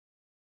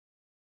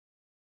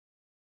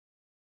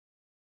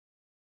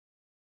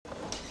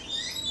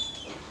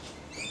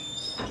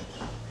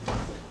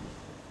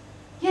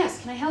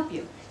I help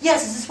you?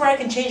 Yes, is this where I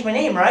can change my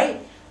name, right?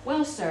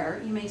 Well, sir,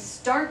 you may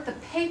start the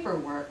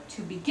paperwork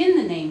to begin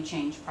the name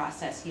change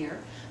process here,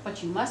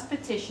 but you must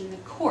petition the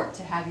court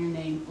to have your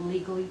name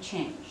legally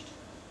changed.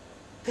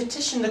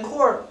 Petition the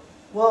court?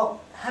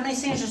 Well, how many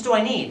signatures do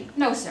I need?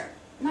 No, sir,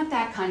 not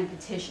that kind of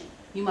petition.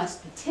 You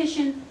must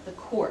petition the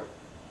court.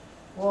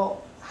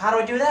 Well, how do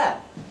I do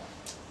that?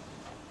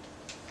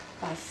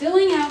 By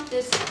filling out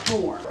this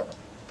form.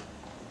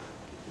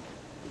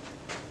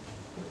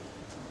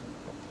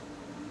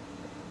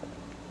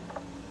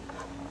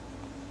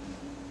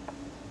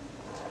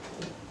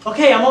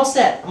 Okay, I'm all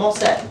set. I'm all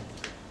set.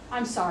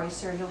 I'm sorry,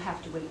 sir, you'll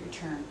have to wait your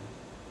turn.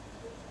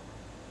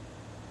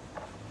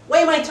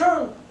 Wait my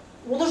turn?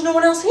 Well, there's no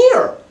one else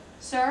here.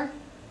 Sir,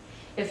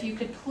 if you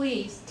could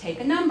please take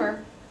a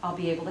number, I'll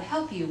be able to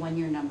help you when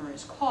your number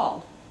is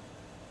called.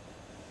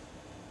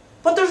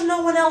 But there's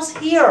no one else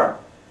here.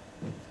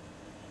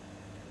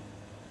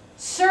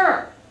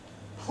 Sir,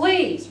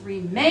 please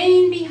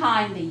remain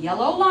behind the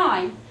yellow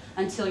line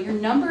until your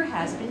number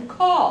has been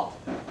called.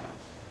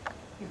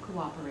 Your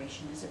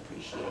cooperation is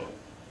appreciated.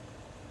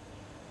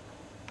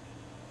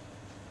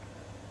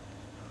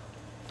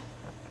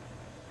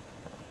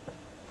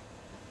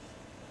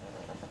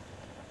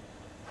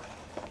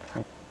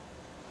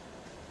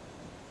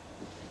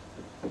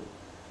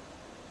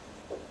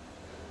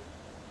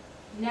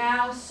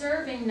 Now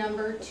serving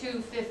number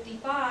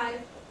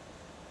 255.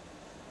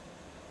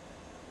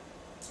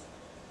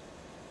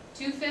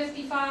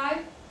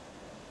 255?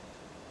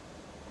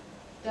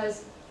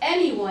 Does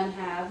anyone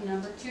have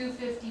number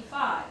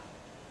 255?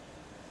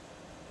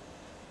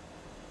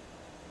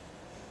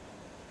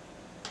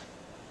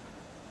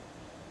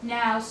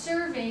 Now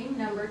serving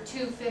number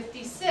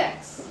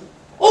 256.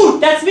 Oh,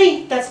 that's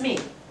me. That's me.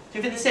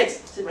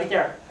 256. Sit right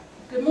there.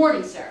 Good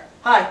morning, sir.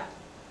 Hi.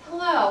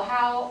 Hello,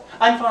 how?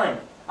 I'm fine.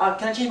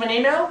 Can I change my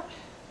name now?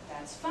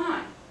 That's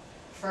fine.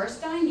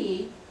 First I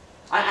need,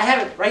 I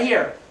have it right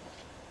here.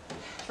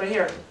 It's right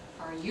here.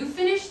 are you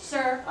finished,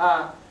 sir?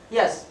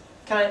 Yes.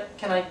 Can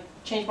I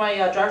change my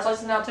driver's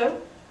license now too?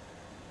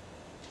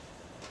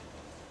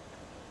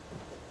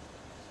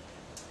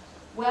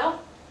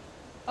 Well,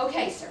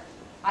 okay, sir.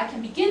 I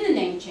can begin the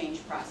name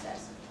change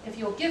process. If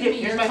you'll give me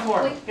Here's your my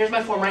form. complete... Here's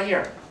my form right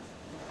here.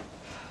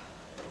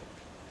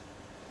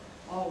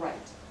 All right.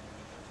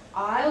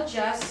 I'll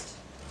just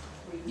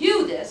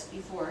review this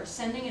before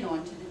sending it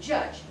on to the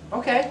judge.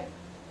 Okay.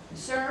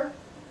 Sir,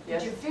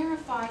 Yes. could you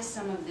verify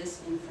some of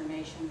this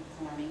information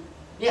for me?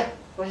 Yeah.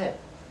 Go ahead.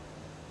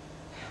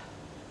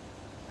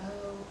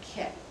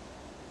 Okay.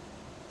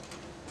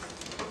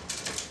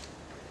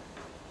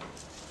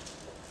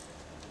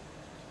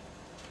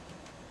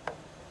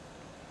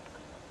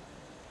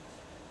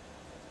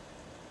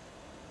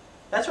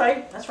 That's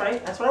right. That's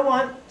right. That's what I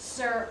want.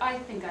 Sir, I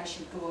think I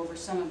should go over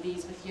some of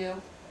these with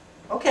you.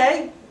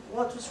 Okay.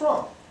 What's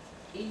wrong?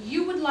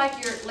 You would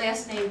like your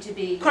last name to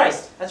be...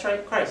 Christ. That's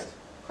right. Christ.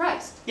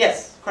 Christ.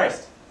 Yes.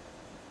 Christ.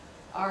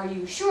 Are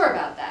you sure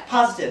about that?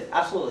 Positive.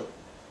 Absolutely.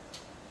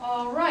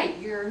 All right.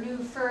 Your new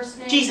first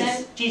name Jesus.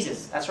 then?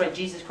 Jesus. That's right.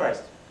 Jesus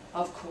Christ.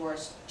 Of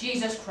course.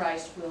 Jesus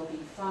Christ will be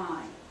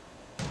fine.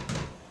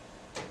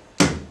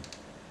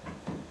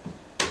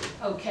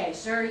 Okay,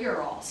 sir,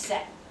 you're all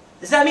set.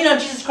 Does that mean I'm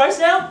Jesus Christ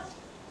now?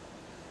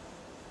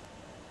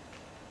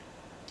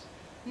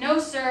 No,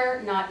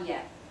 sir, not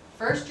yet.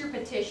 First, your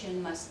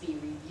petition must be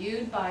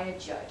reviewed by a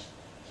judge.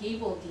 He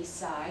will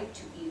decide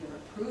to either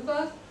approve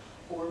of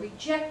or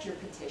reject your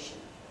petition.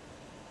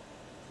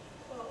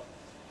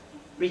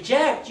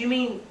 Reject? You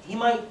mean he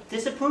might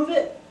disapprove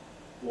it?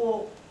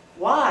 Well,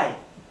 why?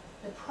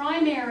 The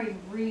primary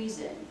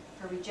reason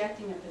for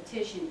rejecting a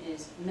petition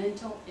is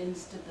mental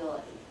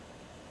instability.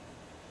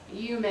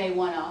 You may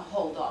want to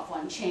hold off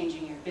on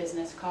changing your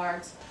business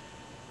cards.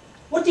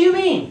 What do you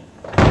mean?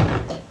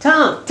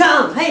 Tom,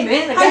 hey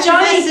man, I Hi, got your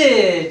Johnny.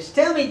 message.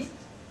 Tell me,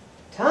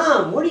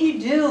 Tom, what are you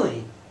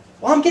doing?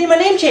 Well, I'm getting my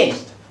name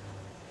changed.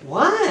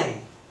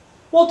 Why?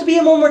 Well, to be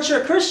a more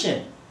mature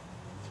Christian.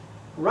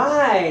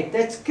 Right,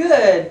 that's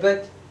good,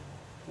 but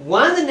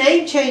why the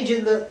name change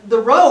in the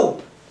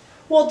robe?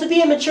 Well, to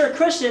be a mature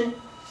Christian,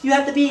 you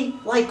have to be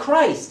like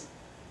Christ.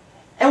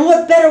 And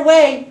what better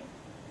way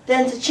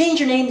than to change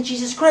your name to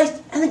Jesus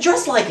Christ and to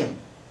dress like Him?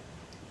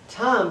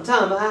 Tom,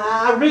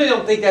 I really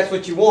don't think that's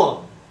what you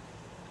want.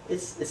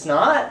 It's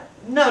not.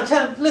 No,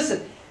 Tom,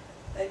 listen.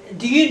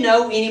 Do you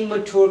know any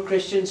mature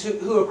Christians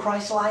who are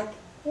Christ-like?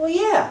 Well,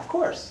 yeah, of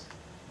course.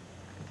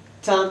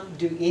 Tom,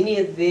 do any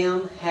of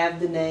them have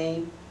the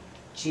name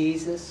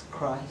Jesus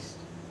Christ?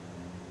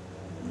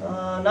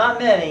 Not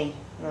many.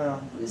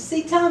 No.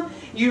 See, Tom,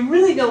 you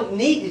really don't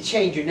need to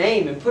change your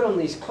name and put on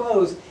these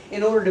clothes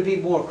in order to be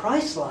more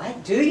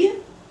Christ-like, do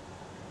you?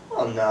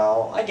 Oh,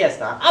 no, I guess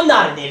not. I'm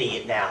not an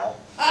idiot now.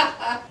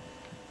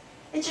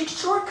 It's a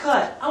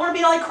shortcut. I want to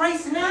be like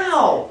Christ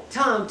now.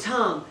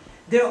 Tom,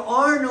 there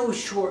are no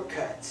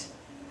shortcuts.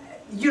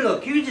 You're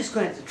just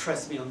going to have to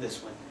trust me on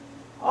this one.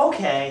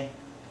 Okay.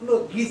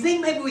 Look, you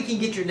think maybe we can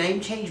get your name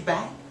changed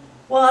back?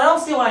 Well, I don't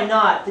see why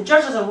not. The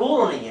judge hasn't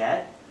ruled on it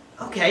yet.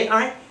 Okay, all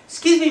right.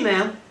 Excuse me,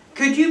 ma'am.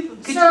 Could you?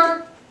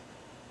 Sir,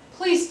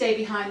 please stay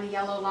behind the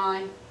yellow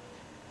line.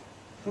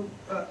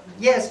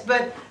 Yes,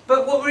 but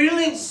what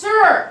really...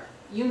 Sir,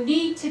 you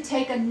need to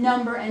take a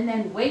number and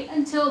then wait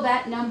until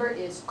that number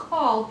is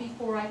called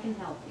before I can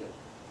help you.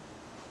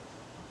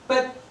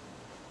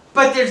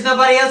 But there's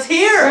nobody else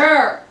here.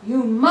 Sir,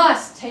 you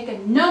must take a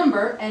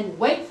number and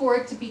wait for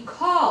it to be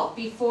called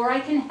before I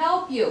can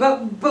help you.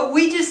 But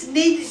we just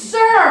need...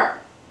 Sir!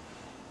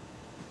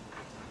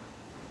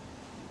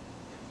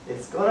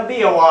 It's gonna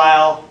be a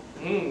while.